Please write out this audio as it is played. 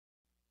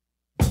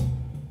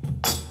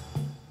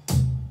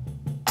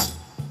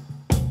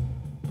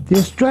The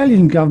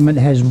Australian government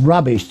has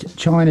rubbished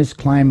China's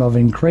claim of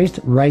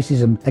increased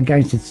racism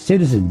against its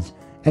citizens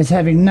as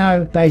having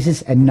no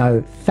basis and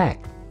no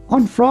fact.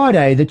 On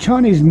Friday, the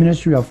Chinese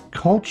Ministry of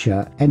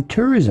Culture and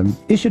Tourism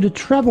issued a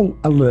travel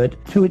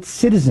alert to its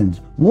citizens,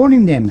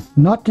 warning them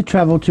not to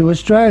travel to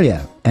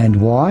Australia.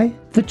 And why?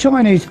 The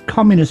Chinese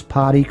Communist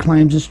Party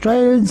claims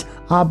Australians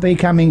are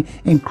becoming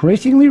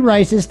increasingly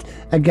racist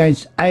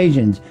against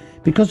Asians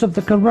because of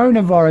the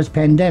coronavirus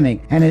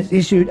pandemic and has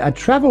issued a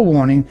travel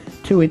warning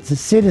to its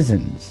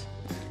citizens.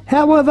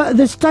 However,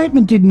 the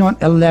statement did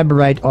not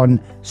elaborate on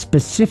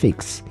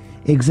specifics,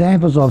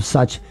 examples of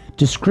such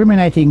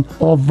discriminating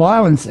or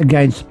violence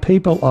against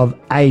people of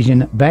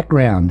Asian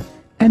background.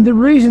 And the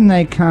reason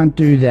they can't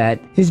do that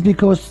is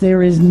because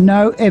there is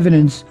no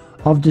evidence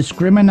of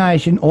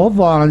discrimination or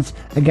violence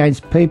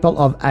against people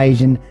of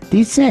Asian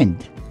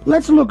descent.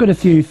 Let's look at a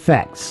few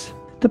facts.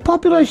 The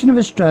population of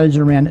Australia is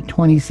around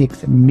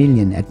 26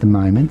 million at the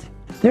moment.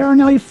 There are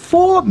nearly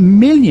 4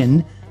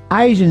 million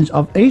Asians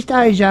of East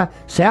Asia,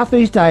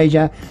 Southeast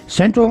Asia,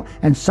 Central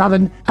and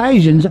Southern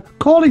Asians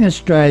calling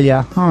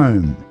Australia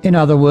home. In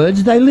other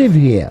words, they live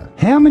here.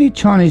 How many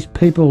Chinese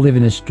people live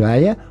in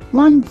Australia?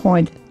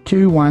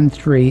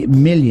 1.213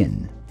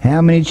 million.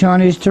 How many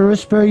Chinese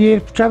tourists per year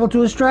travel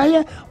to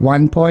Australia?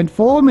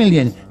 1.4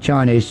 million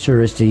Chinese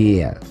tourists a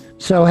year.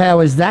 So how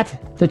is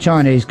that the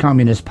Chinese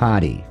Communist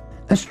Party?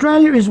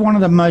 Australia is one of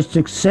the most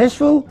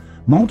successful,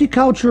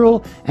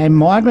 multicultural and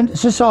migrant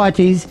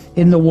societies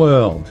in the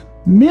world.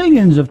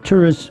 Millions of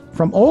tourists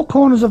from all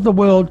corners of the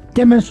world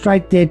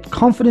demonstrate their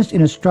confidence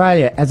in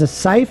Australia as a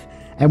safe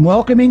and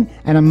welcoming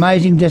and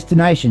amazing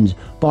destination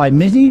by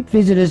many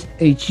visitors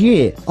each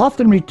year,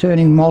 often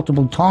returning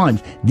multiple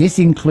times. This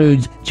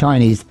includes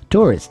Chinese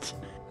tourists.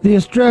 The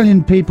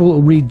Australian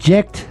people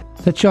reject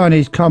the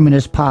Chinese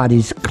Communist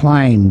Party's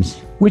claims,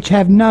 which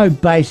have no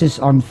basis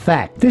on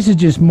fact. This is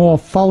just more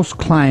false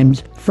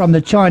claims from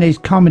the Chinese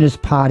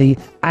Communist Party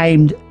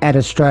aimed at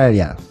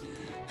Australia,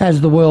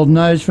 as the world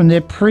knows from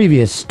their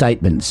previous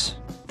statements.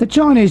 The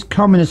Chinese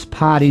Communist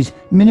Party's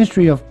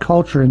Ministry of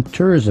Culture and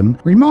Tourism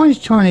reminds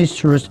Chinese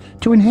tourists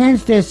to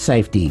enhance their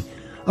safety,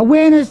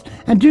 awareness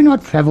and do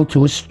not travel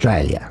to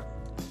Australia.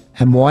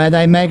 And why are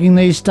they making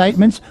these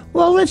statements?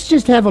 Well, let's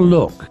just have a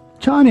look.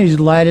 China's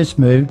latest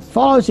move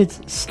follows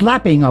its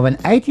slapping of an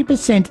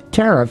 80%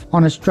 tariff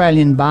on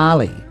Australian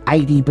barley,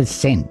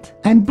 80%,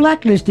 and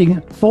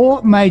blacklisting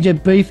 4 major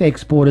beef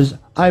exporters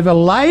over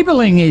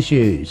labelling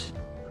issues,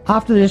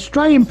 after the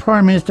Australian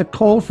Prime Minister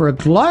called for a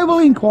global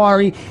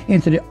inquiry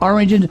into the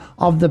origins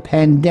of the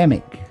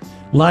pandemic.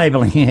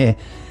 Labelling, yeah.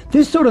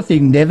 This sort of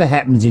thing never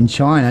happens in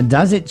China,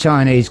 does it,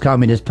 Chinese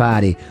Communist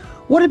Party?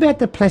 What about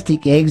the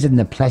plastic eggs and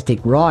the plastic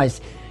rice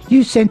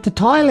you sent to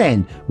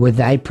Thailand? Were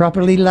they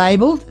properly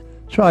labelled?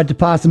 Tried to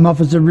pass them off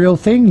as a real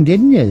thing,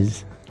 didn't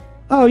yous?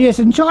 Oh yes,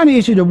 and China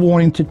issued a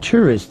warning to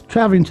tourists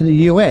travelling to the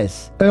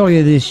US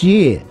earlier this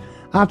year,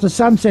 after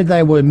some said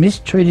they were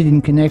mistreated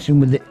in connection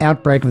with the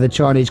outbreak of the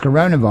Chinese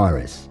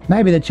coronavirus.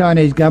 Maybe the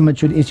Chinese government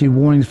should issue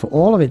warnings for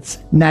all of its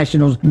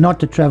nationals not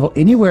to travel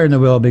anywhere in the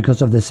world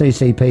because of the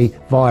CCP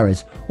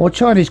virus, or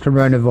Chinese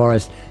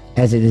coronavirus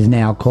as it is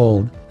now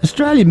called.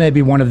 Australia may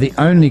be one of the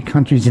only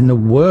countries in the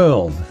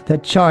world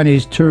that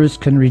Chinese tourists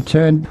can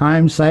return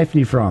home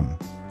safely from.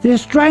 The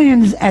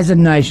Australians as a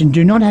nation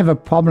do not have a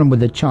problem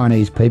with the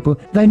Chinese people.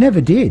 They never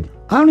did.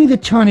 Only the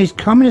Chinese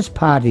Communist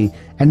Party,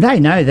 and they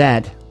know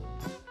that.